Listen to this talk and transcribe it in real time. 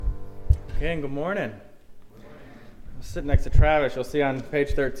Okay, and good morning. I'm sitting next to Travis. You'll see on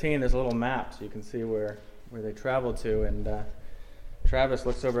page 13 there's a little map so you can see where they traveled to. And Travis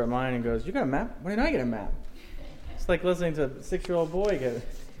looks over at mine and goes, "You got a map? Why didn't I get a map?" It's like listening to a 6-year-old boy get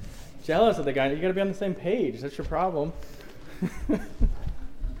jealous of the guy. You got to be on the same page. That's your problem.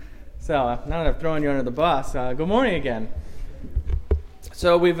 So now that I've thrown you under the bus, good morning again.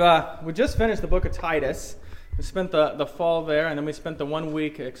 So we just finished the book of Titus. We spent the fall there, and then we spent the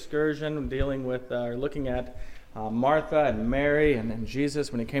 1-week excursion dealing with, looking at Martha and Mary and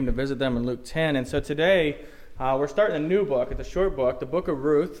Jesus when he came to visit them in Luke 10. And so today, we're starting a new book. It's a short book, the book of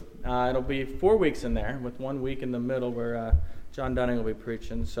Ruth. It'll be 4 weeks in there, with 1 week in the middle where John Dunning will be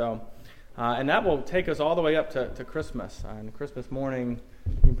preaching. So, and that will take us all the way up to Christmas. And Christmas morning,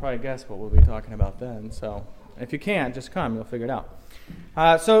 you can probably guess what we'll be talking about then. So if you can't, just come. You'll figure it out.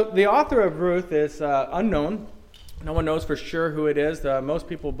 So the author of Ruth is unknown. No one knows for sure who it is. Most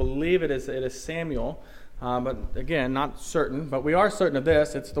people believe it is Samuel, but again, not certain. But we are certain of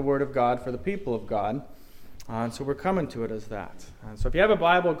this. It's the Word of God for the people of God. And so we're coming to it as that. So if you have a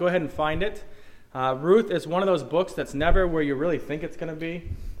Bible, go ahead and find it. Ruth is one of those books that's never where you really think it's going to be.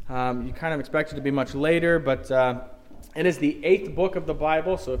 You kind of expect it to be much later, but it is the 8th book of the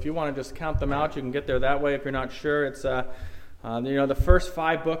Bible. So if you want to just count them out, you can get there that way. If you're not sure, it's the first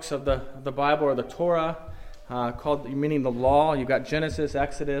 5 books of the Bible are the Torah, meaning the law. You've got Genesis,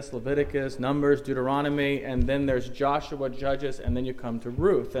 Exodus, Leviticus, Numbers, Deuteronomy, and then there's Joshua, Judges, and then you come to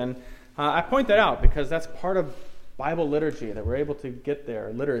Ruth. And I point that out because that's part of Bible liturgy, that we're able to get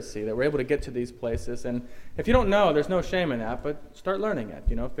there, literacy, that we're able to get to these places. And if you don't know, there's no shame in that, but start learning it,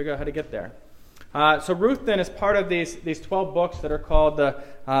 figure out how to get there. So Ruth then is part of these 12 books that are called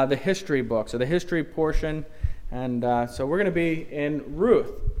the history books, or the history portion. And so we're going to be in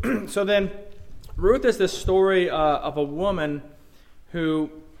Ruth. So then, Ruth is this story of a woman who,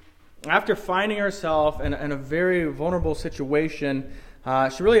 after finding herself in a very vulnerable situation,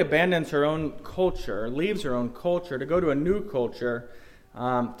 she really abandons her own culture, leaves her own culture to go to a new culture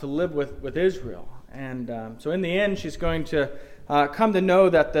to live with Israel. And so in the end, she's going to come to know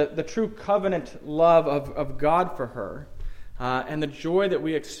that the true covenant love of God for her, and the joy that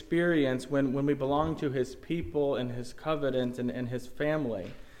we experience when we belong to His people and His covenant and His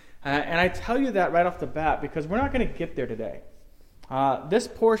family. And I tell you that right off the bat because we're not going to get there today. This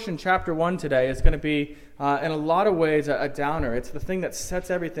portion, chapter 1 today, is going to be, in a lot of ways, a downer. It's the thing that sets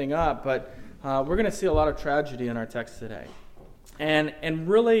everything up, but we're going to see a lot of tragedy in our text today. And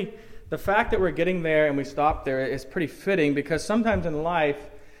really, the fact that we're getting there and we stop there is pretty fitting because sometimes in life,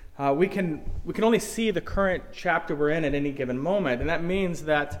 we can only see the current chapter we're in at any given moment. And that means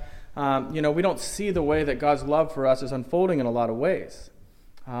that, we don't see the way that God's love for us is unfolding in a lot of ways.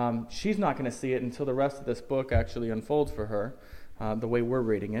 She's not going to see it until the rest of this book actually unfolds for her. The way we're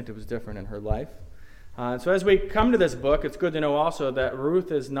reading it, it was different in her life. So as we come to this book, it's good to know also that Ruth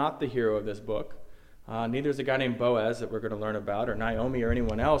is not the hero of this book. Neither is a guy named Boaz that we're going to learn about, or Naomi or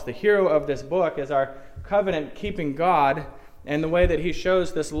anyone else. The hero of this book is our covenant-keeping God, and the way that He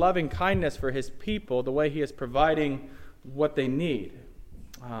shows this loving kindness for His people, the way He is providing what they need.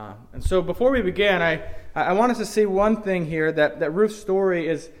 And so before we begin, I want us to see one thing here, that Ruth's story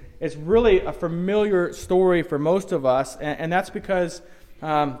is really a familiar story for most of us, and that's because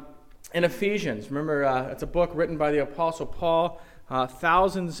in Ephesians, remember, it's a book written by the Apostle Paul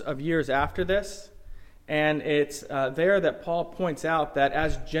thousands of years after this, and it's there that Paul points out that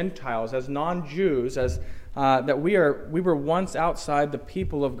as Gentiles, as non-Jews, that we were once outside the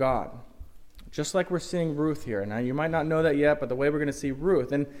people of God. Just like we're seeing Ruth here. Now, you might not know that yet, but the way we're going to see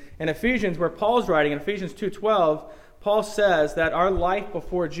Ruth. And in Ephesians, where Paul's writing, in Ephesians 2:12, Paul says that our life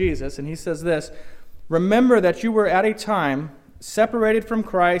before Jesus, and he says this, "Remember that you were at a time separated from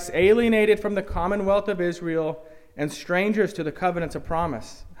Christ, alienated from the commonwealth of Israel, and strangers to the covenants of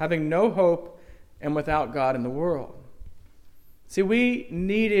promise, having no hope and without God in the world." See, we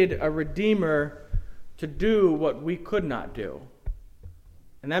needed a Redeemer to do what we could not do.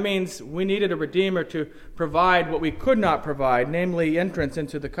 And that means we needed a Redeemer to provide what we could not provide, namely entrance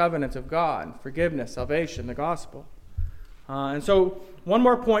into the covenant of God, forgiveness, salvation, the gospel. And so one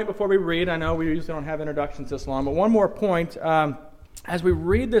more point before we read. I know we usually don't have introductions this long, but one more point. As we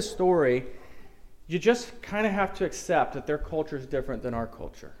read this story, you just kind of have to accept that their culture is different than our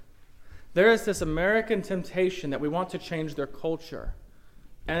culture. There is this American temptation that we want to change their culture,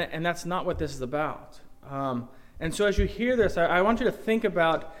 and that's not what this is about. And so as you hear this, I want you to think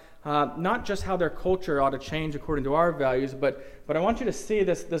about not just how their culture ought to change according to our values, but I want you to see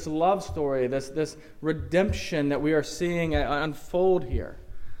this love story, this redemption that we are seeing unfold here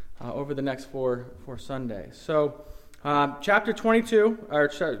over the next four Sundays. So Chapter 22, or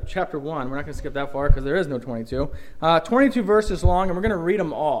chapter 1, we're not going to skip that far because there is no 22. 22 verses long, and we're going to read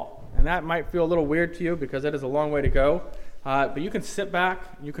them all. And that might feel a little weird to you because that is a long way to go. But you can sit back,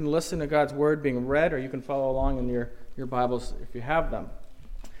 you can listen to God's word being read, or you can follow along in your Bibles if you have them.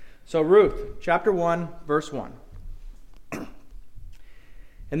 So Ruth, chapter 1, verse 1.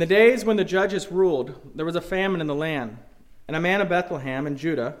 In the days when the judges ruled, there was a famine in the land, and a man of Bethlehem in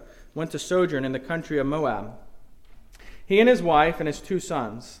Judah went to sojourn in the country of Moab. He and his wife and his 2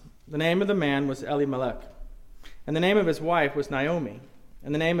 sons. The name of the man was Elimelech, and the name of his wife was Naomi,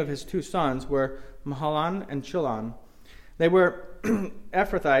 and the name of his 2 sons were Mahalan and Chilion. They were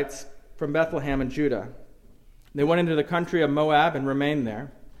Ephrathites from Bethlehem in Judah. They went into the country of Moab and remained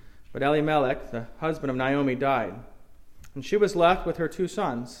there. But Elimelech, the husband of Naomi, died, and she was left with her 2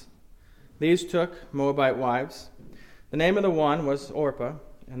 sons. These took Moabite wives. The name of the one was Orpah,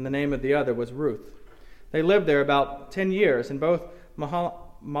 and the name of the other was Ruth. They lived there about 10 years, and both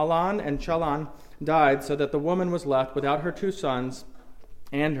Mahalan and Chilion died, so that the woman was left without her 2 sons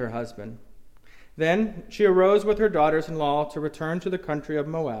and her husband. Then she arose with her daughters-in-law to return to the country of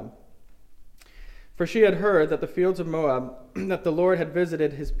Moab. For she had heard that the fields of Moab, that the Lord had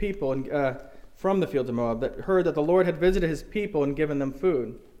visited his people, and from the fields of Moab, heard that the Lord had visited his people and given them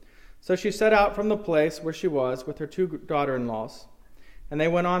food. So she set out from the place where she was with her 2 daughter-in-laws, and they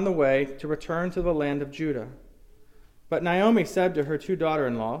went on the way to return to the land of Judah. But Naomi said to her 2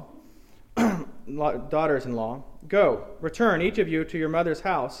 daughters-in-law, "Go, return each of you to your mother's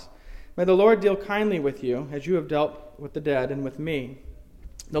house. May the Lord deal kindly with you, as you have dealt with the dead and with me.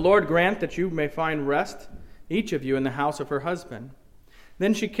 The Lord grant that you may find rest, each of you, in the house of her husband."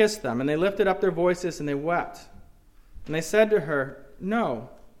 Then she kissed them, and they lifted up their voices, and they wept. And they said to her, "No,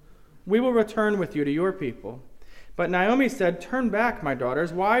 we will return with you to your people." But Naomi said, "Turn back, my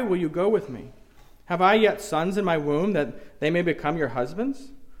daughters. Why will you go with me? Have I yet sons in my womb, that they may become your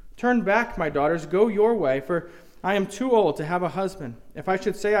husbands? Turn back, my daughters, go your way, for I am too old to have a husband. If I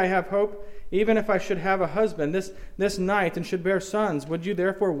should say I have hope, even if I should have a husband this night and should bear sons, would you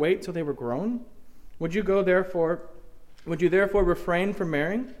therefore wait till they were grown? Would you therefore refrain from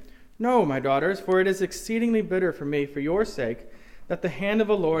marrying? No, my daughters, for it is exceedingly bitter for me, for your sake, that the hand of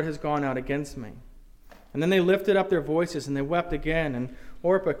the Lord has gone out against me." And then they lifted up their voices, and they wept again, and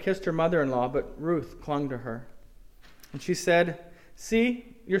Orpah kissed her mother-in-law, but Ruth clung to her. And she said,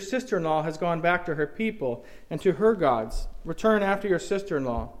 "See, your sister-in-law has gone back to her people and to her gods. Return after your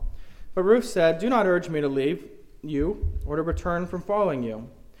sister-in-law." But Ruth said, "Do not urge me to leave you or to return from following you.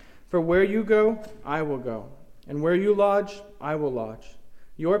 For where you go, I will go, and where you lodge, I will lodge.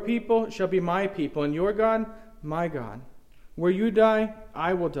 Your people shall be my people, and your God, my God. Where you die,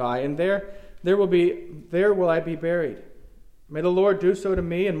 I will die, and there will I be buried. May the Lord do so to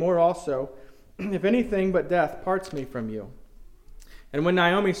me, and more also, if anything but death parts me from you." And when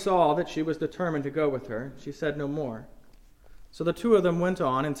Naomi saw that she was determined to go with her, she said no more. So the 2 of them went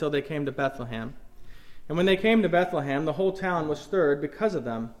on until they came to Bethlehem. And when they came to Bethlehem, the whole town was stirred because of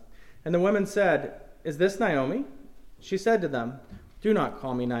them. And the women said, "Is this Naomi?" She said to them, "Do not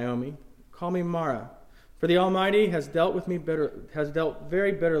call me Naomi. Call me Mara. For the Almighty has dealt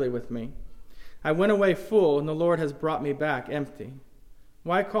very bitterly with me. I went away full, and the Lord has brought me back empty.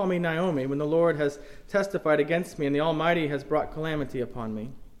 Why call me Naomi when the Lord has testified against me, and the Almighty has brought calamity upon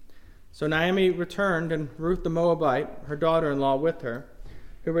me?" So Naomi returned, and Ruth the Moabite, her daughter-in-law, with her,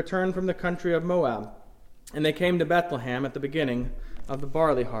 who returned from the country of Moab. And they came to Bethlehem at the beginning of the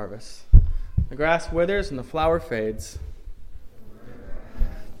barley harvest. The grass withers and the flower fades.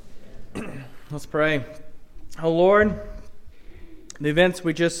 Let's pray. Oh Lord, the events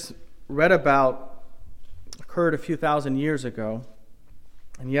we just read about occurred a few thousand years ago.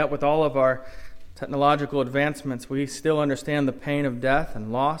 And yet, with all of our technological advancements, we still understand the pain of death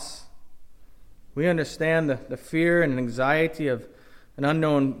and loss. We understand the fear and anxiety of an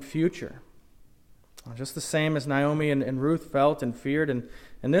unknown future. Just the same as Naomi and Ruth felt and feared in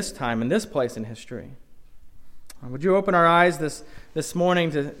this time, in this place in history. Would you open our eyes this morning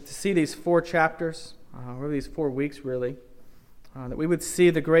to see these 4 chapters, or these 4 weeks really, that we would see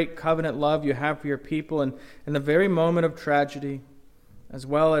the great covenant love you have for your people in the very moment of tragedy, as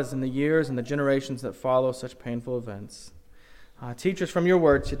well as in the years and the generations that follow such painful events. Teach us from your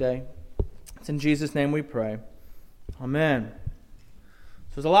word today. It's in Jesus' name we pray. Amen.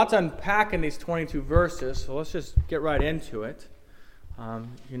 So there's a lot to unpack in these 22 verses, so let's just get right into it.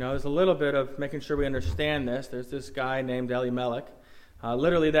 There's a little bit of making sure we understand this. There's this guy named Elimelech.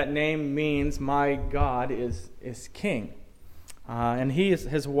 Literally, that name means "my God is king." And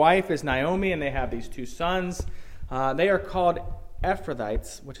his wife is Naomi, and they have these 2 sons. They are called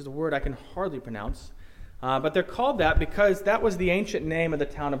Ephrathites, which is a word I can hardly pronounce. But they're called that because that was the ancient name of the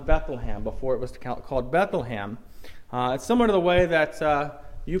town of Bethlehem before it was called Bethlehem. It's similar to the way that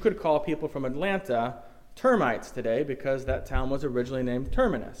you could call people from Atlanta termites today because that town was originally named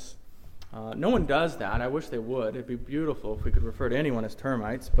Terminus. No one does that. I wish they would. It'd be beautiful if we could refer to anyone as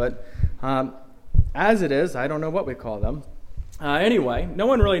termites. But as it is, I don't know what we call them. Anyway, no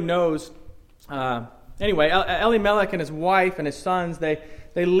one really knows. Elimelech and his wife and his sons, they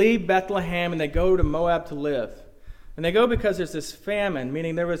leave Bethlehem and they go to Moab to live. And they go because there's this famine,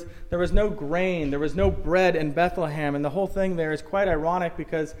 meaning there was no grain, there was no bread in Bethlehem. And the whole thing there is quite ironic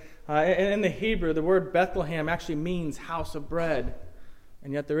because in the Hebrew, the word Bethlehem actually means house of bread.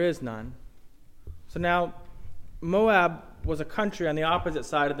 And yet there is none. So now, Moab was a country on the opposite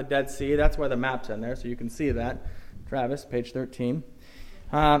side of the Dead Sea. That's why the map's in there, so you can see that. Travis, page 13.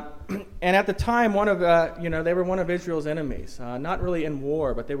 And at the time, they were one of Israel's enemies. Not really in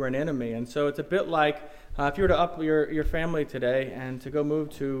war, but they were an enemy. And so it's a bit like if you were to up your family today and to go move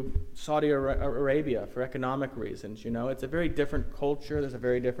to Saudi Arabia for economic reasons. It's a very different culture. There's a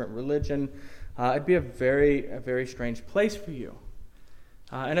very different religion. It'd be a very strange place for you.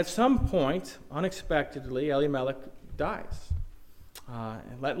 And at some point, unexpectedly, Elimelech dies.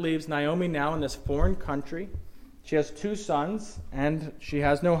 And that leaves Naomi now in this foreign country. She has 2 sons, and she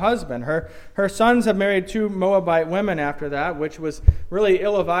has no husband. Her sons have married 2 Moabite women after that, which was really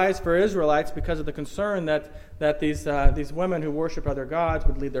ill-advised for Israelites because of the concern that these women who worship other gods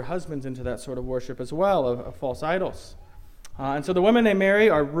would lead their husbands into that sort of worship as well, of false idols. And so the women they marry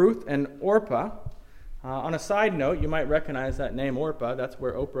are Ruth and Orpah. On a side note, you might recognize that name, Orpah. That's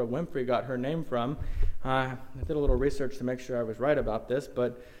where Oprah Winfrey got her name from. I did a little research to make sure I was right about this,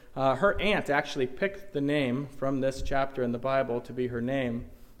 but her aunt actually picked the name from this chapter in the Bible to be her name,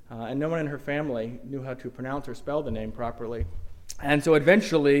 and no one in her family knew how to pronounce or spell the name properly. And so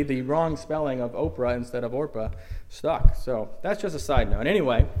eventually, the wrong spelling of Oprah instead of Orpah stuck. So that's just a side note.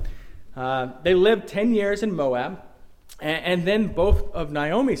 Anyway, they lived 10 years in Moab, and then both of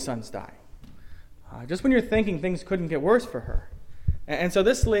Naomi's sons die. Just when you're thinking things couldn't get worse for her. And so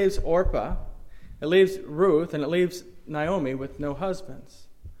this leaves Orpah, it leaves Ruth, and it leaves Naomi with no husbands.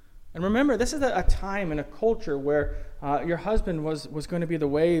 And remember, this is a time and a culture where your husband was going to be the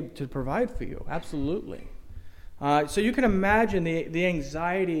way to provide for you. Absolutely. So you can imagine the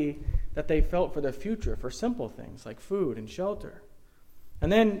anxiety that they felt for the future, for simple things like food and shelter.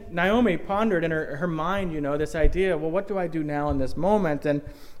 And then Naomi pondered in her mind, this idea, well, what do I do now in this moment? And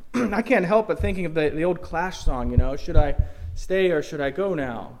I can't help but thinking of the old Clash song, should I stay or should I go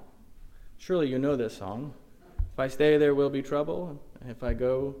now? Surely you know this song. If I stay, there will be trouble. If I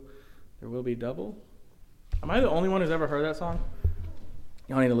go, there will be double. Am I the only one who's ever heard that song?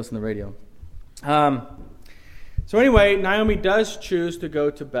 You don't need to listen to the radio. So anyway, Naomi does choose to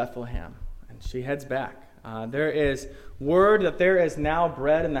go to Bethlehem, and she heads back. There is word that there is now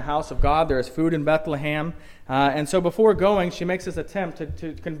bread in the house of God. There is food in Bethlehem. And so before going, she makes this attempt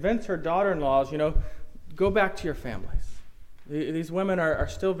to convince her daughter-in-laws, go back to your families. These women are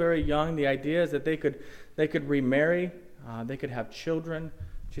still very young. The idea is that they could remarry. They could have children.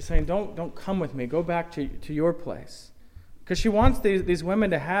 She's saying, don't come with me. Go back to your place. Because she wants these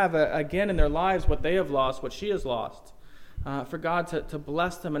women to have, again in their lives, what they have lost, what she has lost. For God to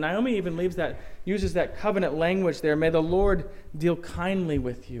bless them. And Naomi even uses that covenant language there. May the Lord deal kindly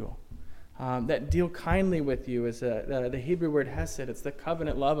with you. That deal kindly with you is the Hebrew word hesed. It's the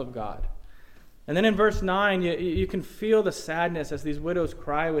covenant love of God. And then in verse 9, you can feel the sadness as these widows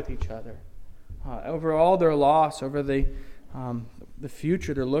cry with each other over all their loss, over the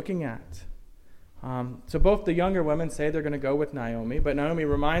future they're looking at. So both the younger women say they're going to go with Naomi, but Naomi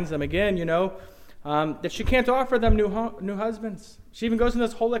reminds them again, that she can't offer them new husbands. She even goes into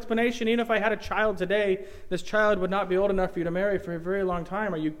this whole explanation. Even if I had a child today, this child would not be old enough for you to marry for a very long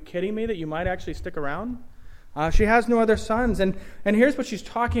time. Are you kidding me that you might actually stick around? She has no other sons. And here's what she's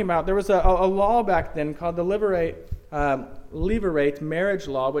talking about. There was a law back then called the Levirate marriage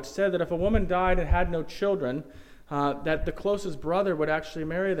law, which said that if a woman died and had no children, that the closest brother would actually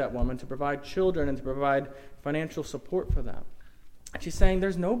marry that woman to provide children and to provide financial support for them. And she's saying,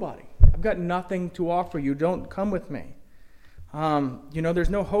 there's nobody. I've got nothing to offer you. Don't come with me. There's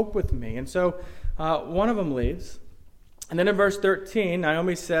no hope with me. And so one of them leaves. And then in verse 13,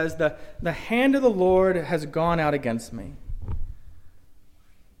 Naomi says, the hand of the Lord has gone out against me.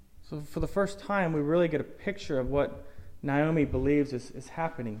 So for the first time, we really get a picture of what Naomi believes is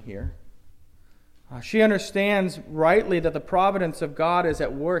happening here. She understands rightly that the providence of God is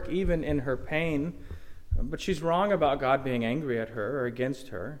at work even in her pain. But she's wrong about God being angry at her or against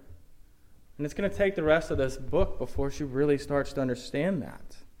her. And it's going to take the rest of this book before she really starts to understand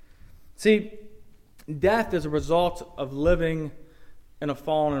that. See, Death is a result of living in a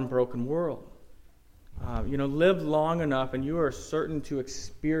fallen and broken world. Live long enough and you are certain to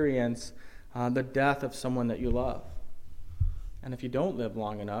experience the death of someone that you love. And if you don't live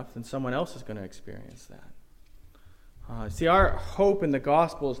long enough, then someone else is going to experience that. See, our hope in the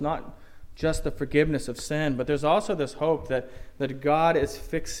gospel is not just the forgiveness of sin, but there's also this hope that God is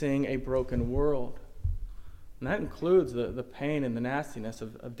fixing a broken world. And that includes the pain and the nastiness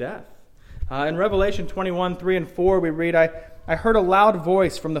of death. In Revelation 21, 3 and 4, we read, I heard a loud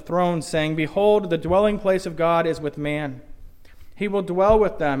voice from the throne saying, Behold, the dwelling place of God is with man. He will dwell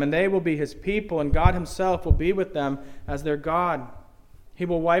with them, and they will be his people, and God himself will be with them as their God. He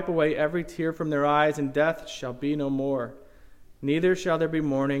will wipe away every tear from their eyes, and death shall be no more. Neither shall there be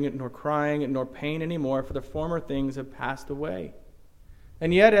mourning, nor crying, nor pain any more, for the former things have passed away.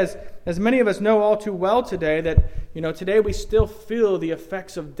 And yet, as many of us know all too well today, that today we still feel the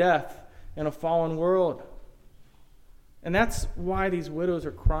effects of death in a fallen world. And that's why these widows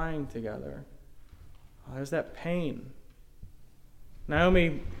are crying together. There's that pain.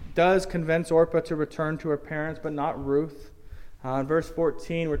 Naomi does convince Orpah to return to her parents, but not Ruth. In verse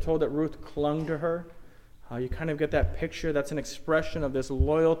 14, we're told that Ruth clung to her. You kind of get that picture. That's an expression of this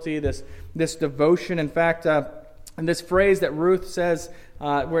loyalty, this devotion. In fact, and this phrase that Ruth says,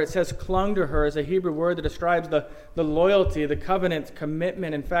 where it says clung to her, is a Hebrew word that describes the loyalty, the covenant,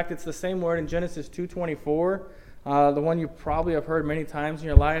 commitment. In fact, it's the same word in Genesis 2:24, the one you probably have heard many times in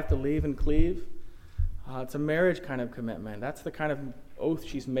your life, to leave and cleave. It's a marriage kind of commitment. That's the kind of oath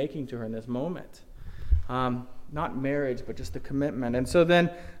she's making to her in this moment. Not marriage, but just the commitment. And so then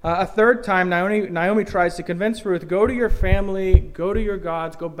a third time, Naomi tries to convince Ruth, go to your family, go to your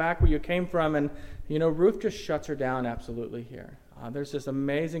gods, go back where you came from. And, Ruth just shuts her down absolutely here. There's this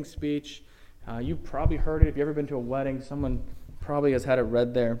amazing speech. You've probably heard it. If you've ever been to a wedding, someone probably has had it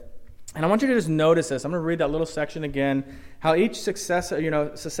read there. And I want you to just notice this. I'm going to read that little section again, how each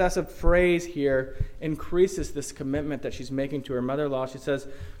successive phrase here increases this commitment that she's making to her mother-in-law. She says,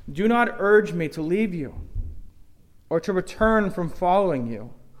 do not urge me to leave you or to return from following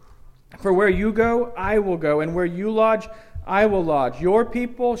you. For where you go, I will go, and where you lodge, I will lodge. Your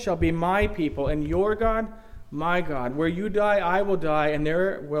people shall be my people, and your God, my God. Where you die, I will die, and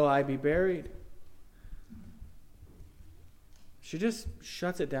there will I be buried. She just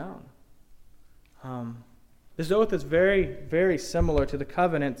shuts it down. This oath is very, very similar to the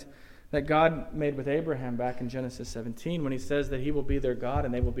covenant that God made with Abraham back in Genesis 17 when he says that he will be their God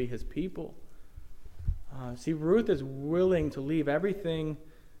and they will be his people. See, Ruth is willing to leave everything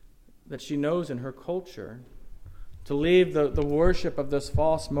that she knows in her culture, to leave the worship of this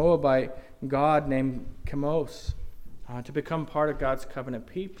false Moabite god named Chemosh, to become part of God's covenant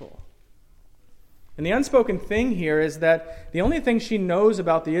people. And the unspoken thing here is that the only thing she knows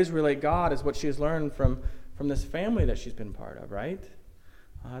about the Israelite God is what she has learned from this family that she's been part of, right?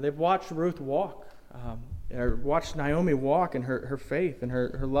 They've watched Ruth walk, or watched Naomi walk in her faith and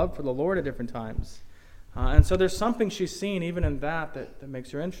her love for the Lord at different times. And so there's something she's seen even in that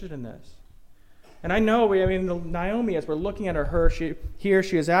makes her interested in this. And I know, Naomi, as we're looking at her, she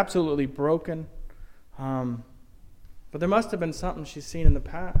is absolutely broken. But there must have been something she's seen in the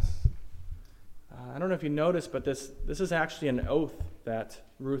past. I don't know if you noticed, but this is actually an oath that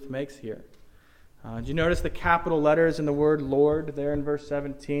Ruth makes here. Did you notice the capital letters in the word Lord there in verse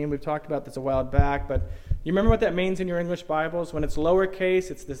 17? We've talked about this a while back, but you remember what that means in your English Bibles? When it's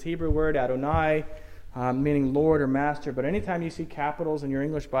lowercase, it's this Hebrew word Adonai, meaning Lord or Master. But anytime you see capitals in your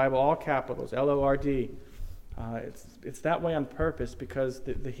English Bible, all capitals, L-O-R-D, it's that way on purpose because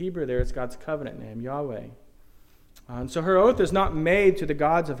the Hebrew there is God's covenant name, Yahweh. And so her oath is not made to the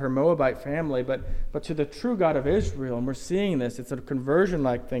gods of her Moabite family, but to the true God of Israel. And we're seeing this. It's a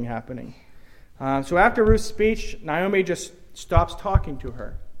conversion-like thing happening. So after Ruth's speech, Naomi just stops talking to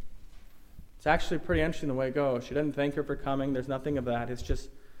her. It's actually pretty interesting the way it goes. She doesn't thank her for coming. There's nothing of that. It's just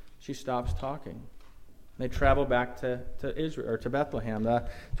she stops talking. They travel back to Israel or to Bethlehem.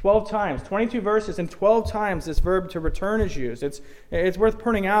 12 times, 22 verses, and 12 times this verb to return is used. It's worth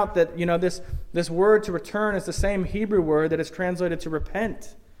pointing out that this word to return is the same Hebrew word that is translated to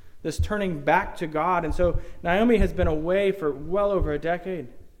repent. This turning back to God. And so Naomi has been away for well over a decade.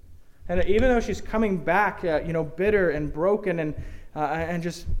 And even though she's coming back, bitter and broken and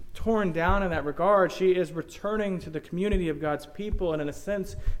just torn down in that regard, she is returning to the community of God's people. And in a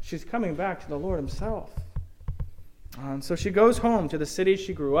sense, she's coming back to the Lord himself. And so she goes home to the city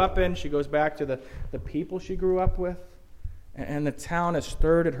she grew up in. She goes back to the people she grew up with. And the town is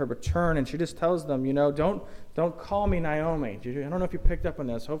stirred at her return. And she just tells them, don't call me Naomi. I don't know if you picked up on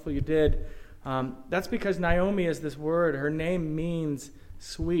this. Hopefully you did. That's because Naomi is this word. Her name means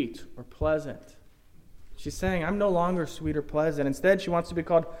sweet or pleasant. she's saying, I'm no longer sweet or pleasant. Instead, she wants to be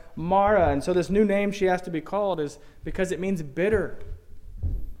called Mara. And so this new name she has to be called is because it means bitter.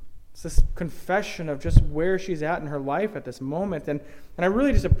 It's this confession of just where she's at in her life at this moment. And I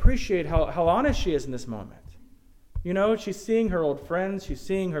really just appreciate how honest she is in this moment. You know, she's seeing her old friends, she's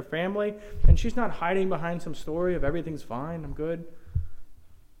seeing her family, and she's not hiding behind some story of everything's fine, I'm good.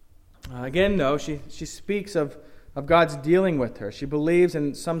 Again, though, she speaks of God's dealing with her. She believes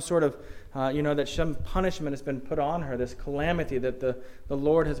in some sort of, that some punishment has been put on her, this calamity that the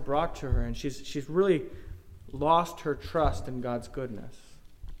Lord has brought to her, and she's really lost her trust in God's goodness.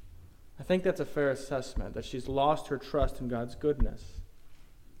 I think that's a fair assessment, that she's lost her trust in God's goodness.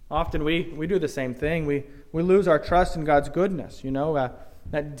 Often we do the same thing. We lose our trust in God's goodness,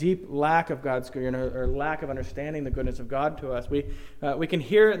 that deep lack of God's goodness, or lack of understanding the goodness of God to us. We can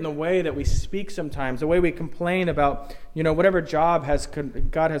hear it in the way that we speak sometimes, the way we complain about, whatever job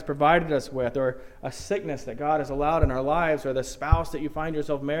God has provided us with, or a sickness that God has allowed in our lives, or the spouse that you find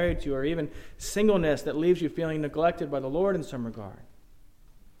yourself married to, or even singleness that leaves you feeling neglected by the Lord in some regard.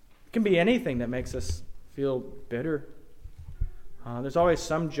 It can be anything that makes us feel bitter. There's always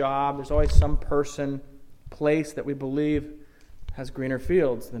some job, there's always some person, place that we believe has greener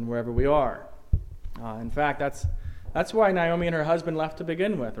fields than wherever we are. In fact, that's why Naomi and her husband left to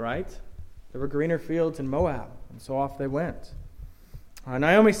begin with, right? There were greener fields in Moab, and so off they went.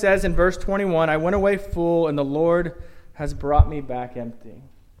 Naomi says in verse 21, I went away full, and the Lord has brought me back empty.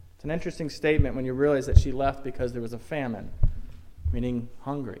 It's an interesting statement when you realize that she left because there was a famine, meaning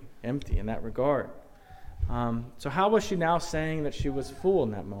hungry, empty in that regard. So how was she now saying that she was full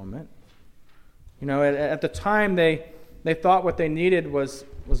in that moment? At the time they thought what they needed was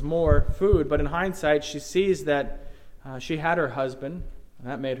more food, but in hindsight she sees that she had her husband, and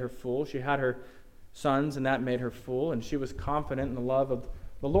that made her full. She had her sons, and that made her full, and she was confident in the love of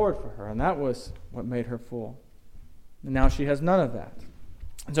the Lord for her, and that was what made her full. And now she has none of that.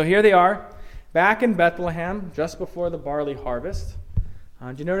 And so here they are, back in Bethlehem, just before the barley harvest.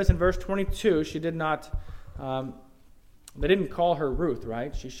 Do you notice in verse 22, she did not... they didn't call her Ruth,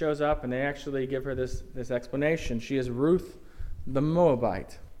 right? She shows up and they actually give her this explanation. She is Ruth the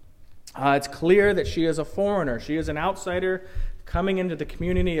Moabite. It's clear that she is a foreigner. She is an outsider coming into the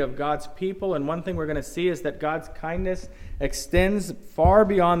community of God's people. And one thing we're going to see is that God's kindness extends far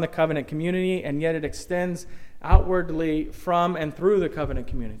beyond the covenant community, and yet it extends outwardly from and through the covenant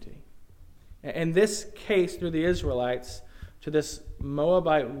community. In this case, through the Israelites, to this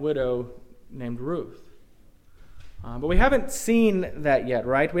Moabite widow named Ruth. But we haven't seen that yet,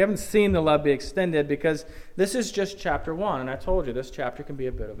 right? We haven't seen the love be extended because this is just chapter 1. And I told you, this chapter can be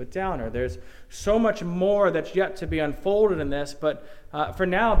a bit of a downer. There's so much more that's yet to be unfolded in this. But for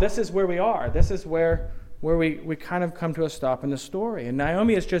now, this is where we are. This is where we kind of come to a stop in the story. And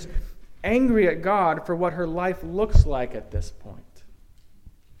Naomi is just angry at God for what her life looks like at this point.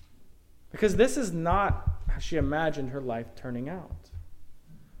 Because this is not how she imagined her life turning out.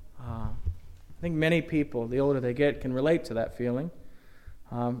 I think many people, the older they get, can relate to that feeling.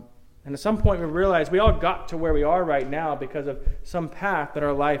 And at some point we realize we all got to where we are right now because of some path that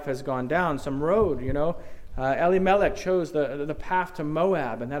our life has gone down, some road, Elimelech chose the path to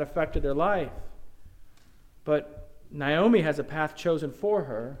Moab, and that affected their life. But Naomi has a path chosen for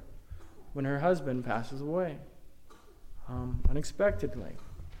her when her husband passes away, unexpectedly.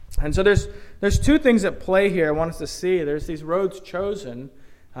 And so there's two things at play here I want us to see. There's these roads chosen,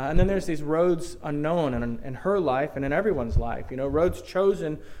 and then there's these roads unknown in her life and in everyone's life. Roads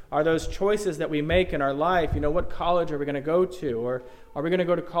chosen are those choices that we make in our life. What college are we going to go to? Or are we going to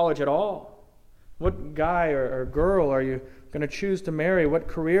go to college at all? What guy or girl are you going to choose to marry? What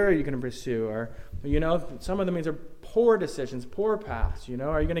career are you going to pursue? Or, some of them are poor decisions, poor paths.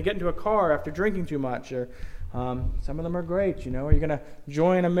 Are you going to get into a car after drinking too much? Or some of them are great. Are you going to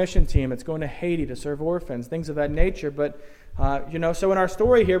join a mission team that's going to Haiti to serve orphans? Things of that nature. But so in our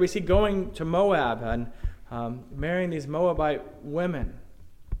story here, we see going to Moab and marrying these Moabite women.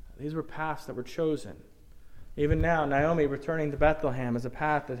 These were paths that were chosen. Even now, Naomi returning to Bethlehem is a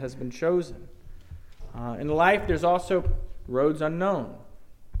path that has been chosen. In life, there's also roads unknown.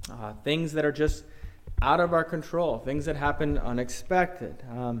 Things that are just out of our control. Things that happen unexpected.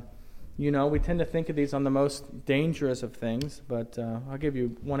 We tend to think of these on the most dangerous of things, but I'll give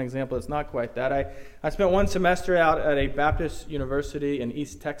you one example that's not quite that. I spent one semester out at a Baptist university in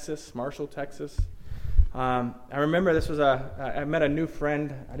East Texas, Marshall, Texas. I remember I met a new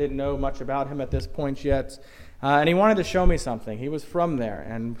friend. I didn't know much about him at this point yet, and he wanted to show me something. He was from there,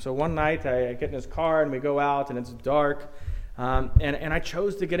 and so one night I get in his car and we go out, and it's dark, and I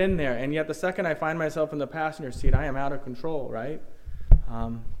chose to get in there, and yet the second I find myself in the passenger seat, I am out of control, right?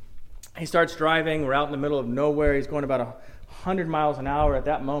 he starts driving. We're out in the middle of nowhere. He's going about 100 miles an hour. At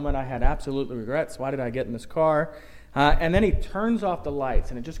that moment, I had absolutely regrets. Why did I get in this car? And then he turns off the lights,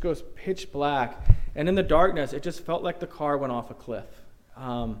 and it just goes pitch black. And in the darkness, it just felt like the car went off a cliff.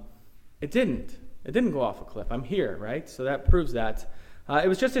 It didn't. It didn't go off a cliff. I'm here, right? So that proves that. It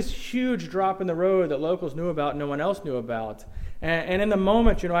was just this huge drop in the road that locals knew about, no one else knew about. And in the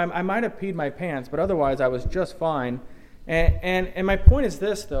moment, I might have peed my pants, but otherwise I was just fine. And my point is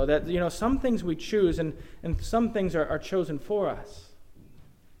this, though, that some things we choose, and some things are chosen for us.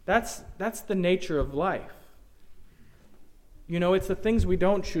 That's the nature of life. It's the things we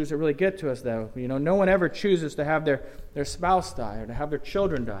don't choose that really get to us, though. No one ever chooses to have their spouse die or to have their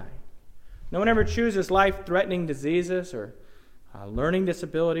children die. No one ever chooses life-threatening diseases or learning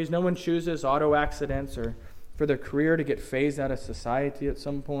disabilities. No one chooses auto accidents or for their career to get phased out of society at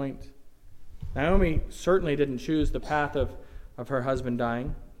some point. Naomi certainly didn't choose the path of her husband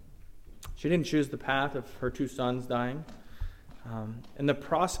dying. She didn't choose the path of her 2 sons dying. And the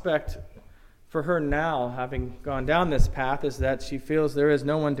prospect for her now, having gone down this path, is that she feels there is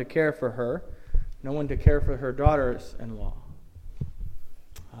no one to care for her, no one to care for her daughters-in-law.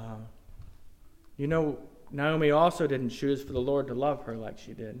 Naomi also didn't choose for the Lord to love her like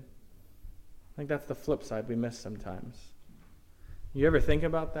she did. I think that's the flip side we miss sometimes. You ever think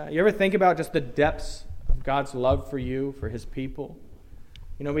about that? You ever think about just the depths of God's love for you, for his people?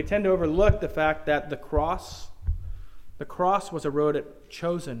 We tend to overlook the fact that the cross was a road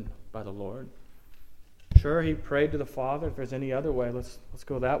chosen by the Lord. Sure, he prayed to the Father, if there's any other way, let's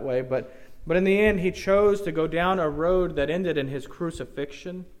go that way. But in the end, he chose to go down a road that ended in his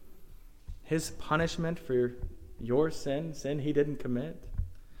crucifixion, his punishment for your sin he didn't commit,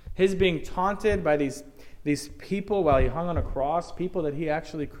 his being taunted by these people while he hung on a cross, people that he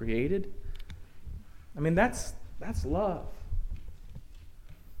actually created. That's love.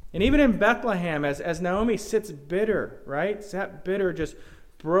 And even in Bethlehem, as Naomi sits bitter, right? Sat bitter, just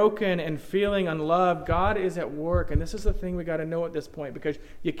broken and feeling unloved, God is at work. And this is the thing we got to know at this point, because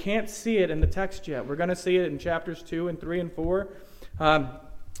you can't see it in the text yet. We're going to see it in chapters 2 and 3 and 4.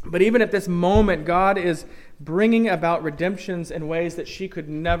 But even at this moment, God is bringing about redemptions in ways that she could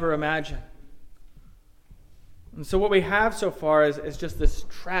never imagine. And so what we have so far is just this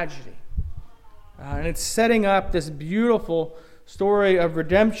tragedy. And it's setting up this beautiful story of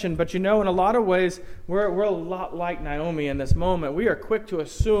redemption. But in a lot of ways, we're a lot like Naomi in this moment. We are quick to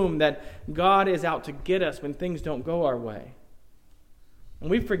assume that God is out to get us when things don't go our way.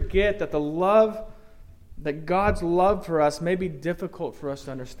 And we forget that that God's love for us may be difficult for us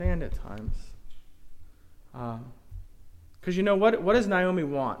to understand at times. Because what does Naomi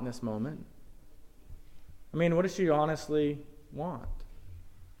want in this moment? What does she honestly want?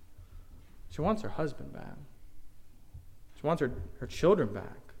 She wants her husband back. She wants her children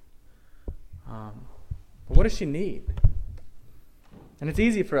back. But what does she need? And it's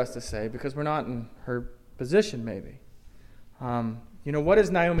easy for us to say because we're not in her position, maybe. What does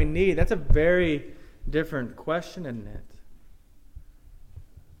Naomi need? That's a very different question, isn't it?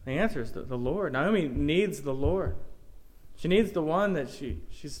 The answer is the Lord. Naomi needs the Lord. She needs the one that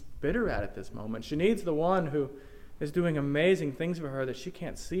she's bitter at this moment. She needs the one who is doing amazing things for her that she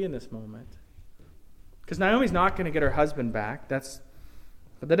can't see in this moment. Because Naomi's not going to get her husband back. But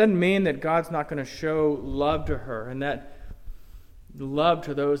that doesn't mean that God's not going to show love to her and that love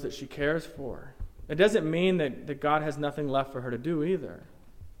to those that she cares for. It doesn't mean that God has nothing left for her to do either.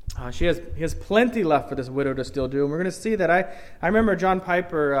 He has plenty left for this widow to still do. And we're going to see that. I remember John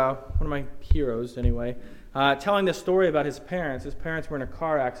Piper, one of my heroes anyway, telling this story about his parents. His parents were in a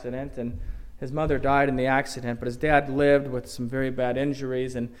car accident, and his mother died in the accident, but his dad lived with some very bad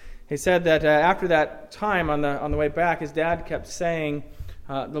injuries. And he said that after that time on the way back, his dad kept saying,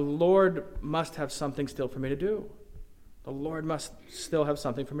 the Lord must have something still for me to do. The Lord must still have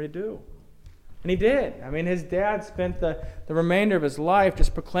something for me to do. And he did. His dad spent the remainder of his life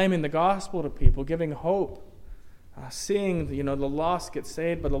just proclaiming the gospel to people, giving hope, seeing the lost get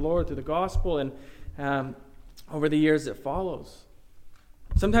saved by the Lord through the gospel, and over the years that follows.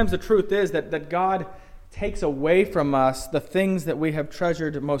 Sometimes the truth is that God takes away from us the things that we have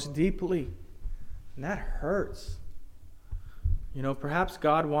treasured most deeply, and that hurts. Perhaps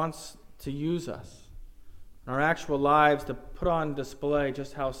God wants to use us in our actual lives to put on display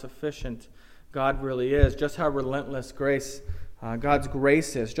just how sufficient God really is, just how relentless God's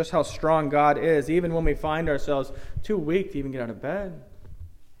grace is, just how strong God is, even when we find ourselves too weak to even get out of bed.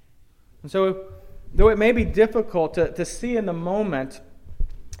 And so, though it may be difficult to see in the moment,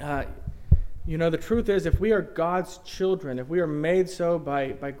 the truth is, if we are God's children, if we are made so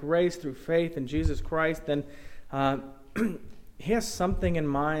by grace through faith in Jesus Christ, then He has something in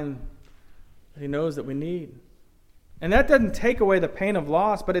mind that he knows that we need. And that doesn't take away the pain of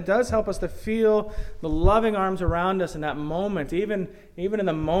loss, but it does help us to feel the loving arms around us in that moment, even in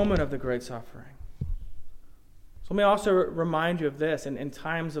the moment of the great suffering. So let me also remind you of this, in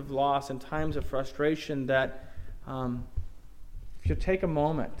times of loss, in times of frustration, that if you take a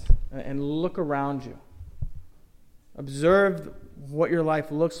moment and look around you, observe what your life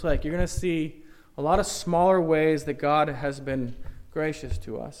looks like, you're going to see a lot of smaller ways that God has been gracious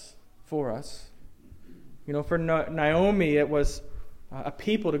to us, for us. You know, for Naomi, it was a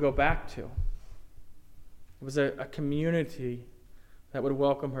people to go back to. It was a community that would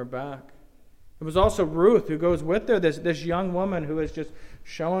welcome her back. It was also Ruth who goes with her, this young woman who is just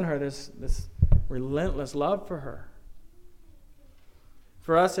showing her this relentless love for her.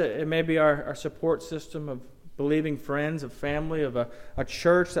 For us, it may be our support system of believing friends, of family, of a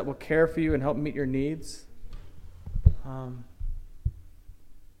church that will care for you and help meet your needs. So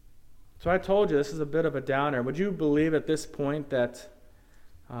I told you this is a bit of a downer. Would you believe at this point that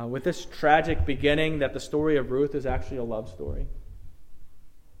with this tragic beginning that the story of Ruth is actually a love story?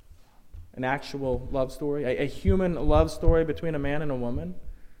 An actual love story? A human love story between a man and a woman?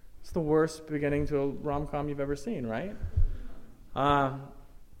 It's the worst beginning to a rom-com you've ever seen, right?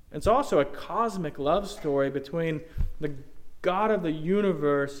 It's also a cosmic love story between the God of the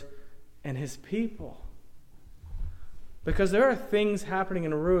universe and his people. Because there are things happening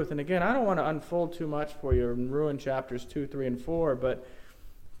in Ruth, and again, I don't want to unfold too much for you and ruin chapters 2, 3, and 4, but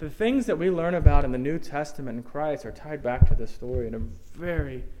the things that we learn about in the New Testament in Christ are tied back to this story in a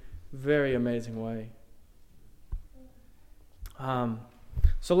very, very amazing way.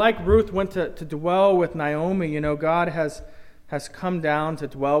 So like Ruth went to dwell with Naomi, you know, God has come down to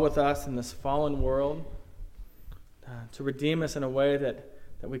dwell with us in this fallen world, to redeem us in a way that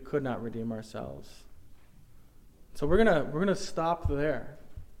we could not redeem ourselves. So we're gonna stop there.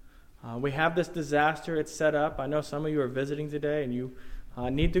 We have this disaster. It's set up. I know some of you are visiting today, and you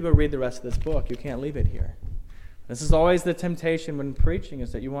need to go read the rest of this book. You can't leave it here. This is always the temptation when preaching,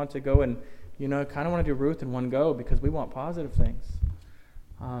 is that you want to go and, you know, kind of want to do Ruth in one go because we want positive things.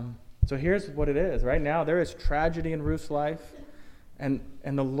 So here's what it is. Right now, there is tragedy in Ruth's life, and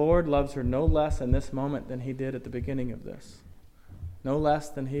the Lord loves her no less in this moment than he did at the beginning of this. No less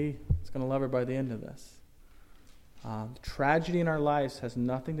than he is going to love her by the end of this. Tragedy in our lives has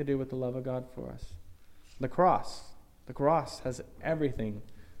nothing to do with the love of God for us. The cross has everything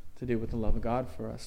to do with the love of God for us.